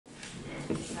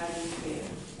How do you feel?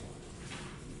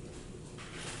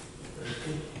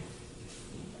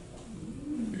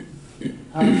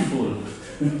 I'm full.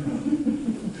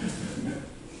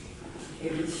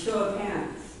 Okay, with show of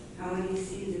hands, how many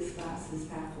see this glass is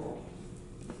half full?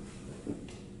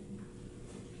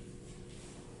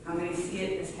 How many see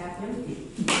it as half empty?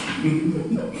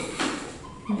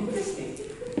 Interesting.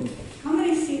 How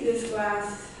many see this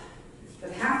glass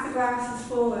that half the glass is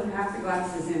full and half the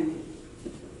glass is empty?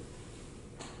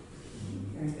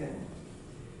 Very good.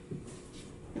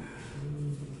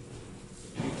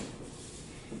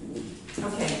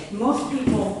 Okay, most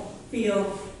people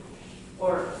feel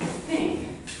or think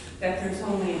that there's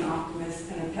only an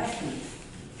optimist and a pessimist.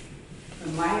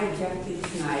 And my objective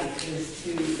tonight is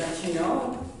to let you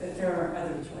know that there are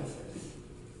other choices.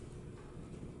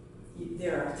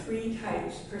 There are 3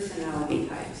 types, personality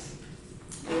types.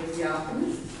 There's the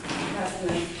optimist, the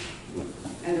pessimist,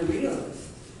 and the realist.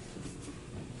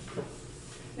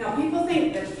 Now, people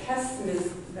think that the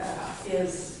pessimist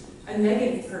is a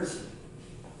negative person.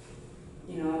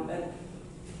 You know, but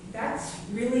that's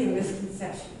really a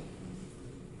misconception.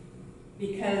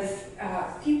 Because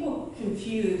people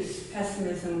confuse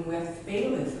pessimism with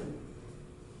fatalism.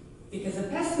 Because a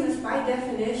pessimist, by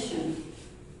definition,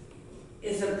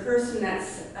 is a person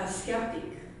that's a skeptic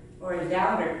or a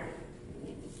doubter.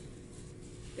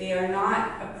 They are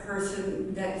not a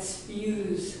person that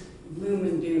spews gloom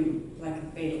and doom like a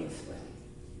fatalist would.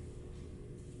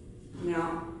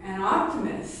 Now, an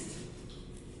optimist,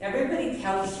 everybody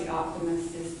tells the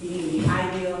optimist as being the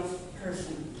ideal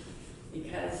person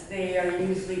because they are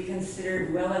usually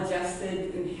considered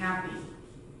well-adjusted and happy.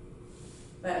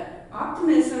 But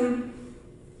optimism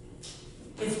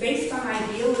is based on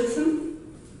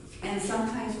idealism, and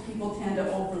sometimes people tend to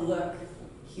overlook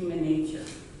human nature.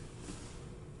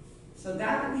 So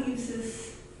that leaves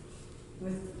us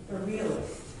with a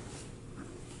realist.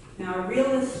 Now, a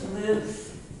realist lives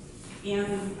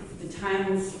in the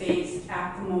time and space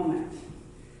at the moment.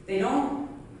 They don't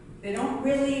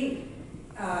really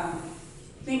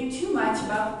think too much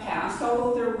about the past,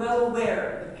 although they're well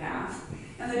aware of the past,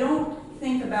 and they don't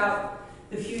think about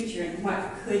the future and what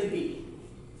could be.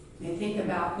 They think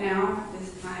about now,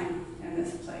 this time, and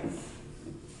this place.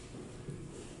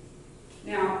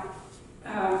 Now,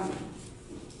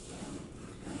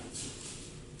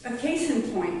 a case in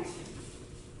point,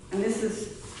 and this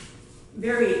is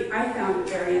I found it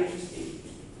very interesting.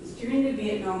 It was during the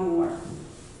Vietnam War.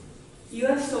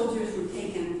 U.S. soldiers were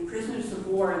taken prisoners of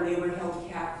war and they were held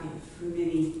captive for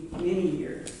many, many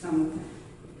years, some of them.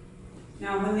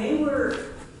 Now, when they were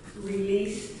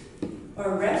released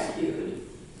or rescued,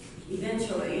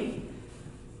 eventually,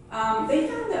 they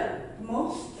found that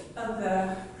most of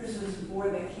the prisoners of war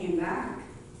that came back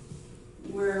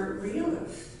were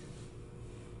realists.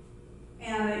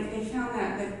 And they found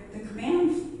that the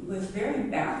command was very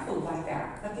baffled by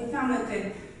that. But they found that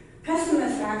the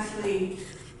pessimists actually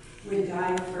would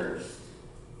die first.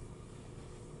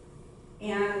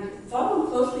 And followed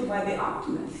closely by the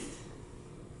optimist.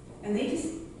 And they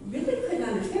just really couldn't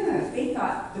understand that. They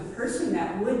thought the person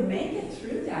that would make it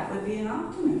through that would be an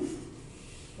optimist.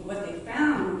 But what they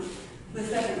found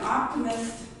was that an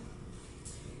optimist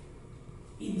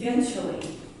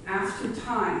eventually, after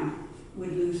time,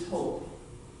 would lose hope.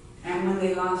 And when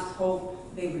they lost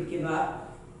hope, they would give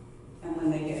up. And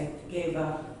when they gave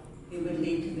up, it would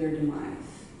lead to their demise.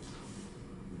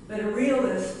 But a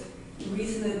realist, the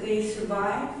reason that they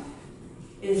survived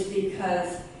is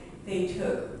because they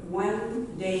took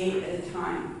one day at a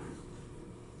time.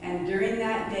 And during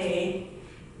that day,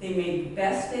 they made the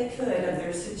best they could of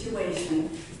their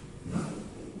situation,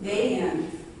 day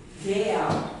in, day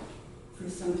out, for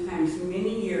sometimes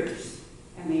many years,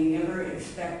 and they never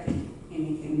expected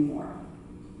anything more.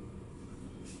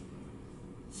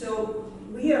 So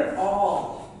we are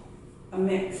all a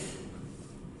mix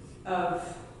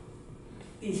of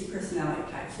these personality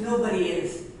types. Nobody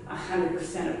is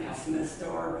 100% a pessimist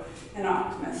or an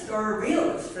optimist or a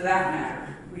realist for that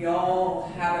matter. We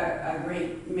all have a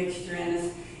great mixture in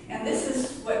us. And this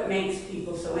is what makes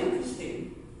people so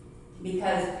interesting,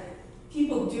 because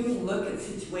people do look at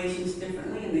situations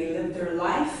differently and they live their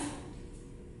life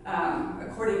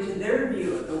according to their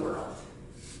view of the world.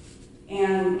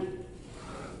 And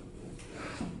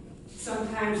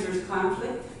sometimes there's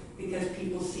conflict because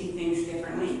people see things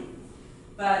differently.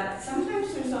 But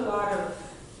sometimes there's a lot of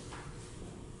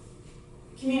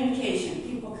communication,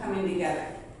 people coming together,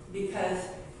 because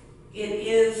it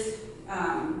is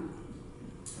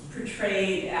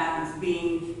portrayed as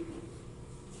being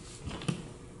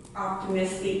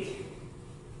optimistic,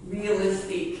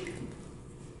 realistic,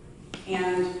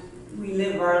 and we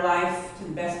live our life to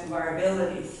the best of our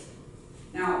abilities.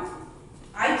 Now,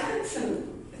 I took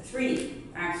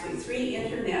three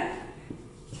internet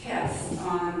tests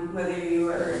on whether you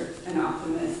are an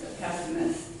optimist, a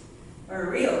pessimist, or a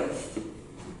realist.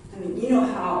 I mean, you know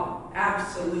how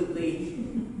absolutely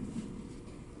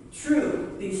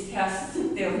true these tests,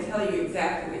 they'll tell you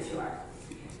exactly what you are.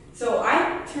 So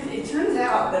it turns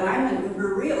out that I'm an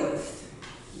uber realist,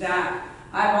 that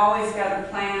I've always got a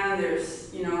plan.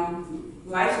 There's,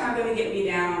 life's not going to get me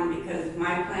down because if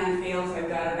my plan fails, I've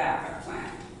got a backup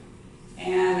plan.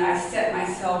 And I set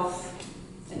myself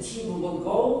achievable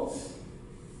goals.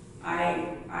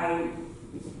 I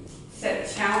set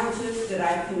challenges that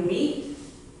I can meet.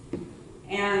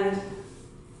 And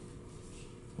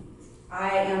I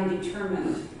am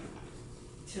determined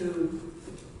to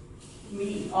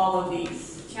meet all of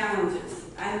these challenges.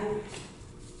 And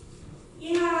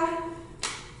yeah,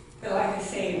 but like I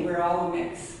say, we're all a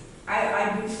mix.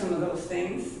 I do some of those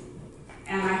things,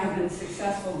 and I have been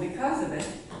successful because of it.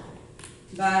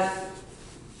 But,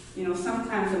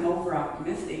 sometimes I'm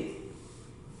over-optimistic,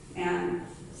 and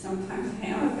sometimes I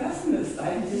am a pessimist.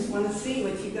 I just want to see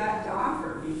what you got to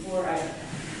offer before I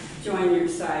join your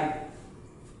side.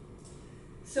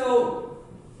 So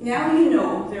now you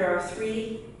know there are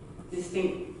three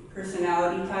distinct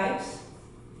personality types.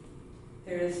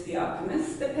 There's the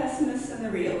optimist, the pessimist, and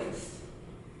the realist.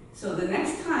 So the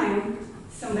next time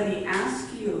somebody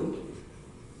asks you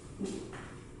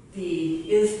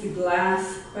the "is the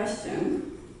glass"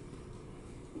 question,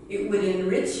 it would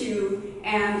enrich you,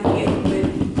 and it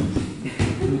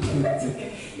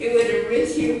would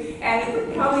enrich you, and it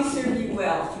would probably serve you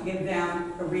well to give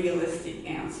them a realistic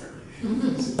answer.